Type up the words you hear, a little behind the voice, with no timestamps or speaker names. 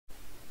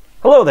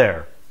Hello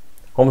there,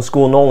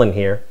 Homeschool Nolan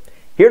here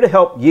to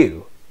help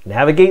you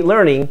navigate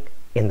learning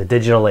in the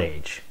digital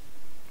age.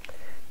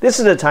 This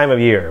is a time of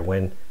year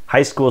when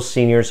high school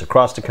seniors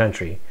across the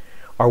country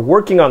are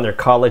working on their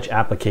college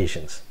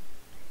applications.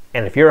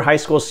 And if you're a high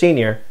school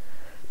senior,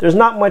 there's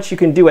not much you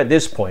can do at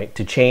this point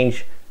to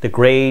change the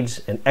grades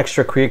and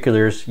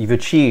extracurriculars you've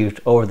achieved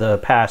over the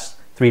past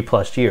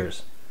 3+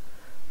 years.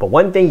 But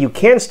one thing you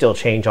can still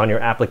change on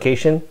your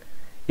application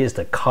is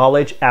the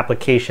college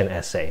application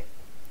essay.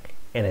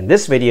 And in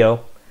this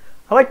video,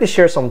 I'd like to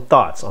share some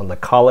thoughts on the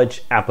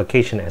college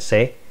application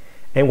essay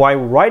and why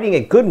writing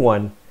a good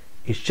one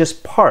is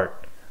just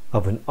part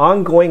of an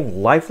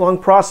ongoing lifelong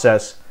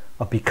process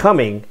of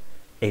becoming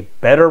a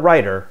better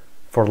writer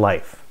for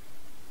life.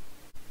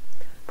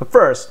 But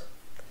first,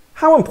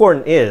 how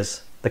important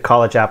is the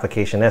college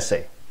application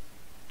essay?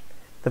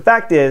 The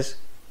fact is,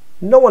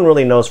 no one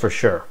really knows for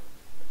sure.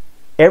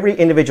 Every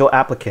individual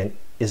applicant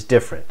is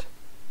different.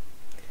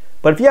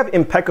 But if you have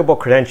impeccable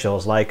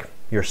credentials like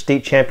you're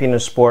state champion in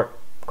sport,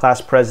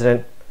 class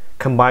president,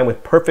 combined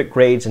with perfect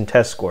grades and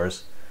test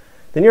scores,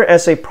 then your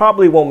essay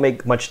probably won't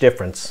make much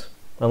difference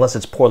unless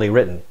it's poorly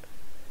written.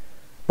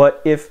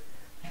 But if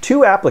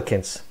two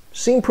applicants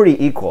seem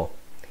pretty equal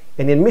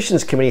and the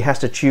admissions committee has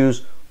to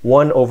choose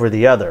one over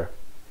the other,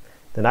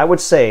 then I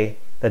would say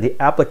that the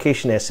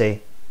application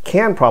essay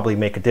can probably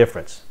make a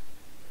difference.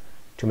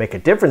 To make a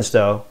difference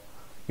though,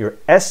 your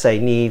essay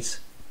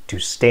needs to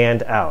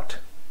stand out.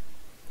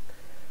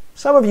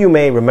 Some of you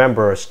may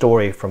remember a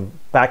story from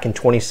back in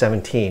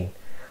 2017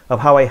 of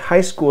how a high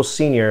school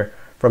senior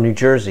from New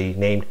Jersey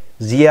named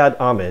Ziad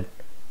Ahmed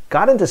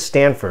got into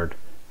Stanford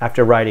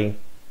after writing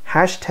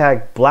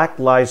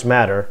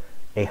 #BlackLivesMatter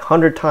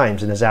 100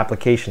 times in his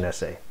application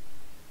essay.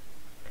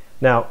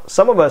 Now,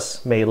 some of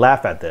us may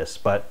laugh at this,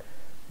 but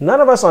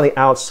none of us on the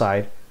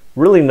outside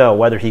really know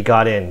whether he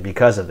got in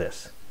because of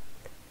this.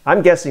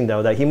 I'm guessing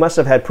though that he must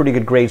have had pretty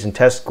good grades and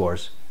test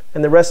scores,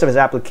 and the rest of his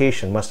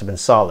application must have been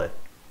solid.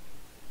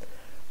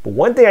 But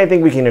one thing I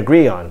think we can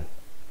agree on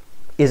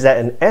is that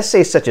an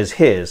essay such as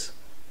his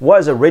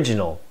was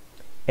original,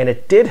 and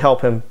it did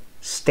help him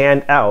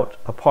stand out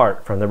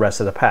apart from the rest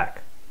of the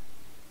pack.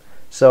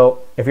 So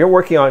if you're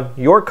working on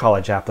your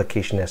college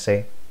application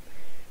essay,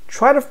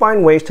 try to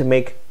find ways to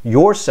make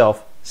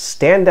yourself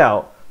stand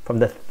out from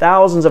the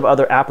thousands of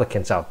other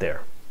applicants out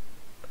there.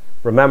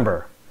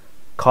 Remember,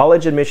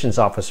 college admissions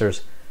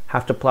officers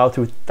have to plow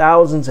through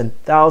thousands and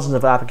thousands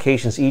of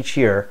applications each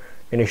year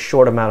in a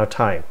short amount of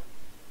time.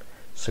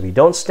 So if you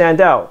don't stand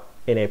out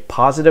in a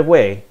positive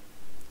way,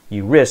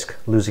 you risk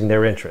losing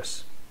their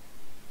interest.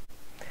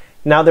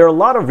 Now, there are a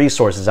lot of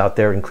resources out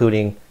there,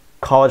 including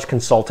college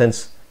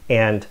consultants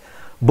and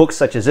books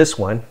such as this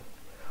one,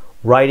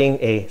 Writing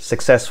a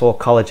Successful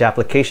College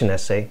Application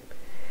Essay,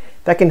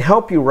 that can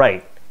help you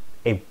write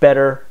a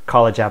better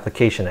college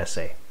application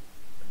essay.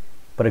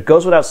 But it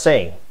goes without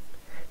saying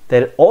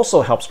that it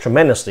also helps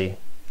tremendously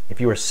if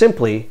you are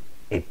simply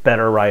a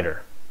better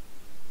writer.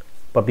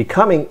 But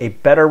becoming a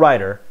better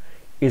writer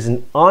is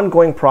an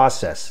ongoing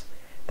process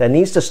that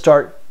needs to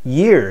start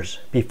years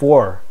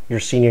before your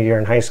senior year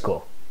in high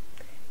school.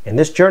 And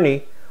this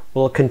journey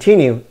will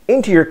continue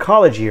into your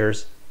college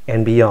years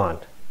and beyond.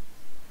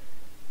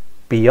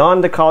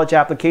 Beyond the college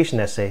application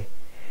essay,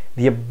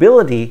 the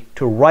ability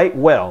to write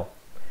well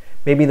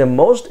may be the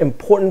most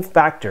important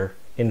factor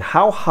in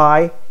how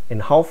high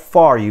and how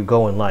far you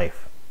go in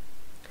life.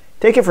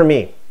 Take it from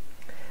me.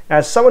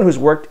 As someone who's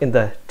worked in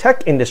the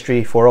tech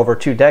industry for over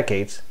 2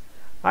 decades,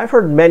 I've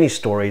heard many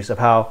stories of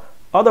how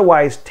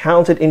otherwise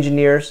talented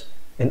engineers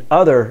and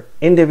other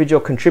individual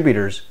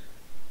contributors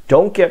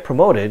don't get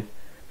promoted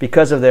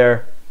because of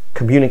their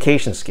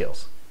communication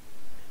skills.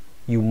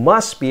 You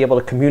must be able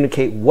to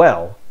communicate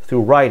well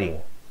through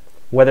writing,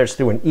 whether it's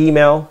through an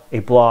email, a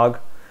blog,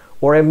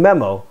 or a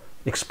memo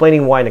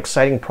explaining why an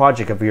exciting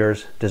project of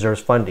yours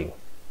deserves funding.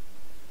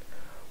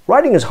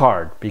 Writing is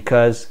hard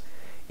because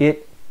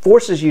it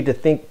forces you to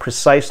think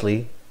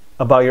precisely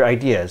about your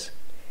ideas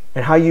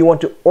and how you want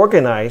to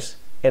organize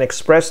and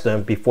express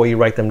them before you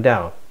write them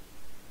down.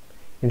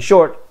 In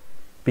short,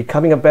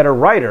 becoming a better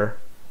writer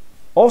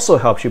also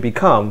helps you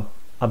become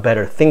a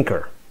better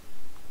thinker.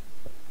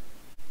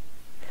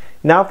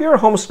 Now, if you're a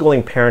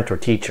homeschooling parent or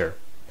teacher,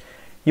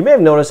 you may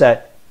have noticed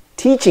that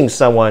teaching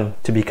someone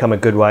to become a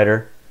good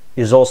writer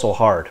is also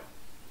hard.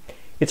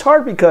 It's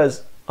hard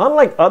because,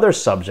 unlike other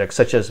subjects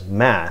such as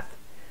math,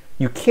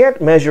 you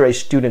can't measure a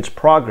student's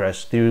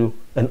progress through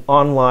an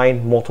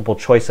online multiple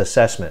choice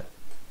assessment.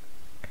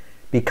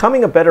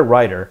 Becoming a better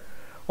writer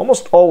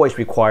almost always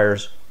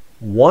requires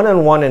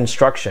one-on-one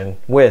instruction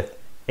with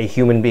a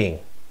human being,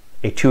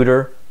 a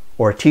tutor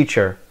or a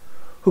teacher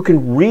who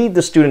can read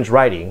the student's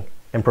writing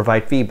and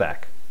provide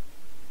feedback.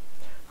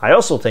 I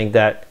also think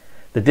that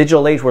the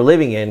digital age we're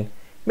living in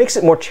makes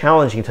it more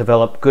challenging to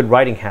develop good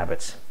writing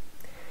habits.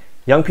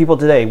 Young people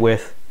today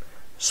with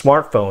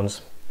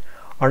smartphones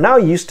are now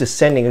used to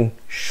sending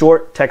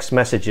short text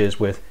messages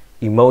with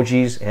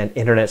emojis and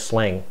internet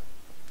slang.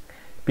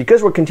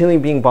 Because we're continually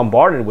being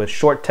bombarded with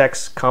short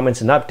text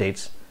comments and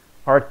updates,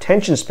 our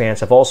attention spans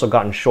have also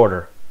gotten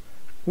shorter,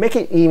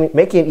 making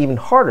it even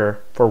harder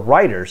for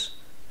writers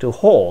to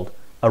hold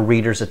a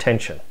reader's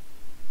attention.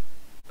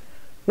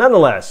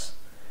 Nonetheless,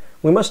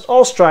 we must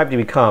all strive to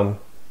become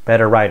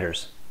better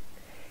writers.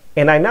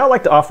 And I'd now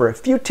like to offer a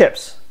few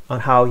tips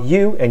on how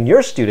you and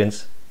your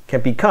students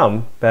can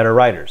become better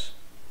writers.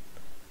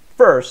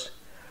 First,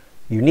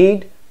 you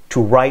need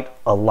to write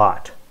a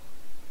lot.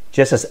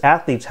 Just as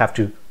athletes have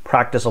to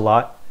practice a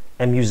lot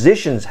and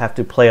musicians have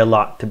to play a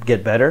lot to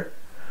get better,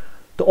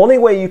 the only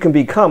way you can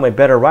become a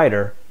better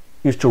writer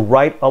is to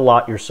write a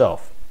lot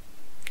yourself.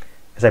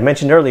 As I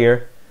mentioned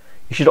earlier,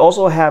 you should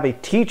also have a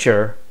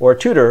teacher or a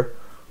tutor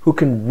who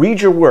can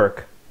read your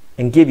work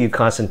and give you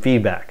constant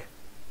feedback.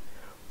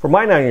 For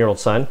my 9-year-old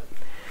son,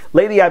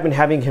 lately I've been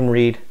having him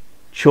read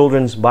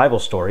children's Bible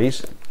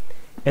stories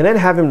and then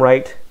have him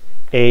write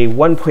a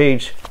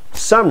one-page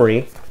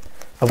summary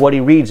of what he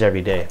reads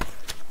every day.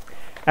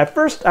 At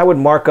first, I would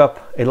mark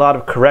up a lot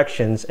of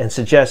corrections and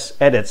suggest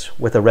edits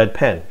with a red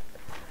pen.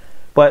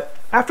 But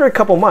after a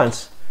couple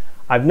months,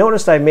 I've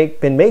noticed I've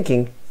been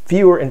making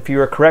fewer and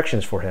fewer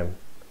corrections for him.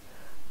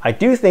 I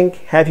do think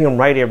having him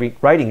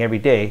writing every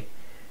day,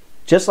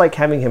 just like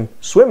having him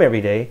swim every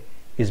day,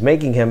 is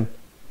making him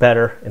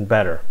better and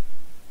better.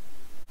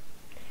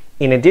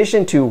 In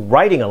addition to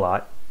writing a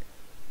lot,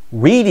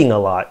 reading a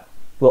lot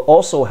will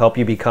also help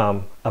you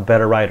become a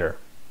better writer.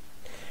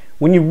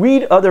 When you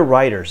read other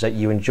writers that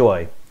you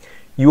enjoy,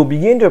 you will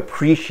begin to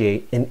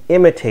appreciate and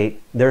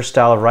imitate their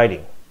style of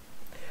writing.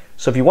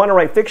 So if you want to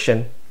write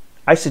fiction,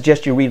 I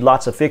suggest you read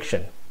lots of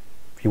fiction.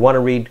 If you want to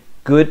read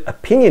good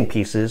opinion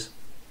pieces,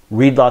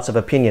 read lots of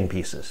opinion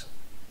pieces.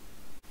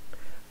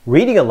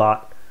 Reading a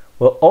lot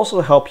will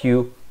also help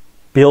you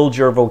build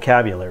your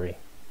vocabulary.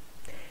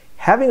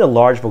 Having a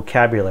large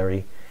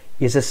vocabulary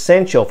is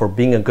essential for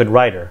being a good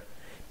writer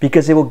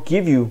because it will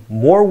give you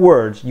more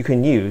words you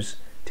can use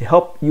to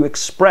help you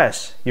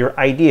express your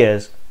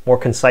ideas more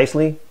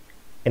concisely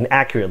and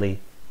accurately,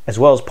 as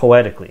well as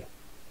poetically.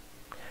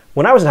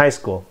 When I was in high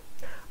school,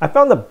 I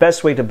found the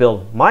best way to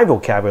build my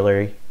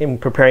vocabulary in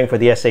preparing for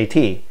the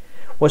SAT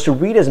was to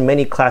read as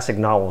many classic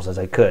novels as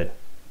I could.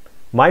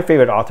 My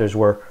favorite authors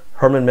were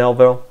Herman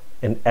Melville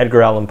and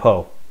Edgar Allan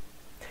Poe.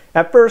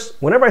 At first,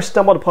 whenever I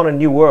stumbled upon a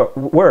new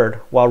word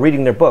while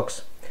reading their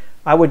books,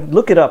 I would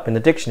look it up in the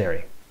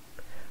dictionary.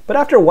 But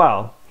after a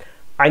while,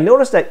 I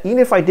noticed that even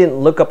if I didn't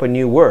look up a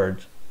new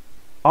word,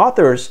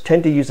 authors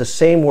tend to use the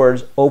same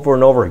words over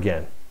and over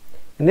again.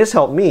 And this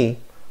helped me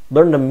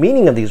learn the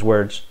meaning of these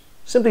words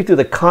simply through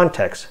the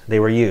context they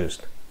were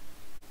used.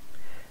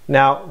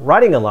 Now,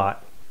 writing a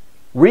lot,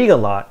 reading a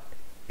lot,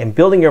 and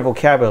building your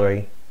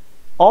vocabulary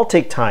all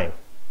take time.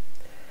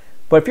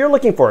 But if you're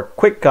looking for a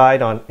quick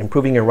guide on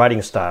improving your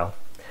writing style,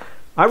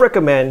 I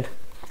recommend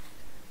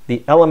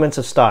The Elements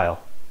of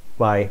Style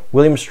by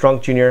William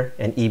Strunk Jr.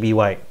 and E.B.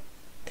 White.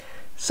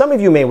 Some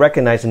of you may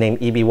recognize the name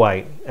E.B.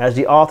 White as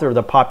the author of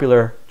the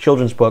popular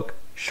children's book,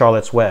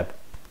 Charlotte's Web.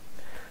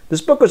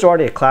 This book was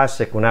already a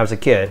classic when I was a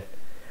kid,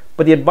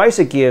 but the advice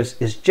it gives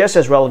is just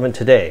as relevant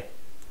today,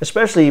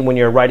 especially when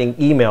you're writing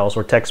emails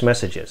or text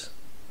messages.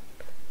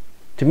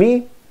 To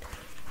me,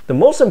 the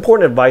most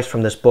important advice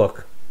from this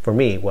book, for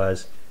me,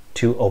 was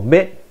to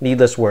omit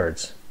needless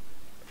words.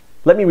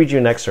 Let me read you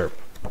an excerpt.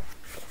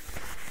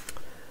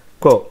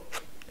 Quote,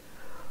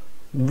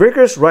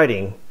 "Rigorous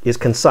writing is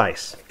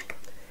concise.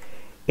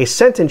 A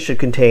sentence should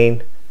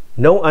contain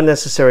no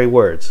unnecessary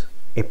words,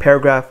 a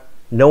paragraph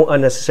no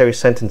unnecessary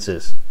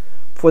sentences,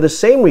 for the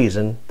same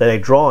reason that a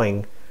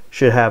drawing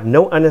should have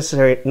no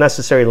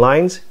unnecessary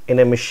lines and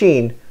a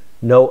machine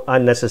no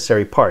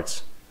unnecessary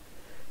parts.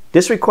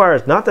 This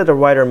requires not that the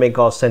writer make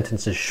all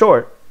sentences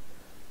short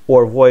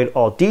or avoid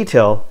all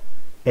detail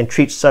and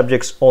treat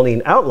subjects only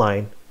in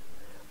outline,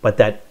 but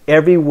that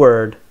every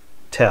word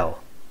tell."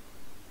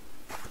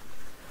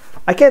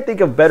 I can't think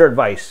of better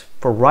advice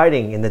for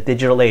writing in the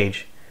digital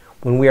age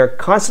when we are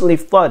constantly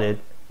flooded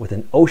with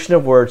an ocean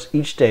of words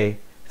each day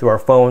through our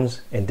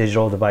phones and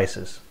digital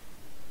devices.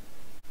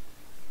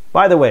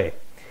 By the way,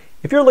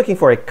 if you're looking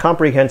for a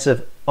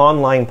comprehensive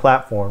online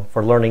platform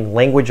for learning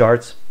language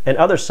arts and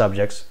other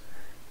subjects,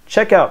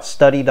 check out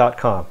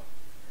study.com.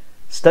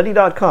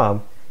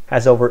 Study.com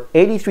has over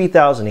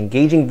 83,000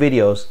 engaging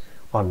videos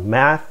on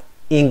math,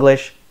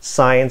 English,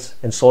 science,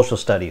 and social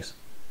studies,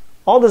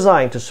 all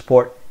designed to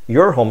support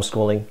your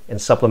homeschooling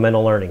and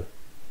supplemental learning.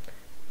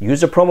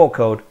 Use the promo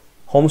code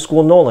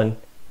HomeschoolNolan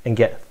and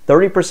get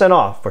 30%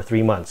 off for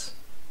 3 months.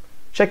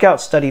 Check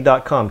out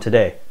study.com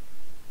today.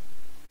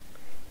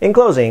 In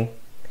closing,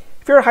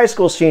 if you're a high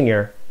school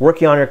senior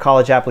working on your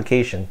college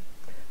application,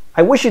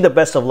 I wish you the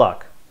best of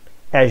luck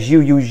as you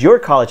use your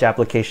college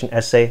application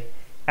essay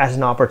as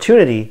an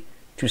opportunity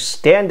to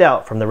stand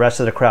out from the rest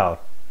of the crowd.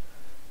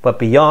 But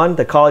beyond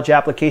the college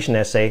application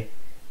essay,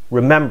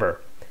 remember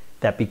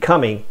that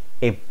becoming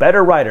a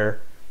better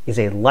writer is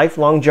a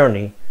lifelong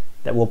journey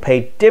that will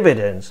pay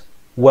dividends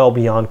well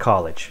beyond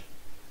college.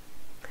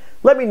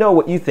 Let me know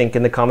what you think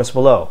in the comments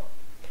below.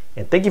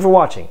 And thank you for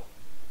watching.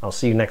 I'll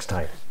see you next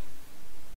time.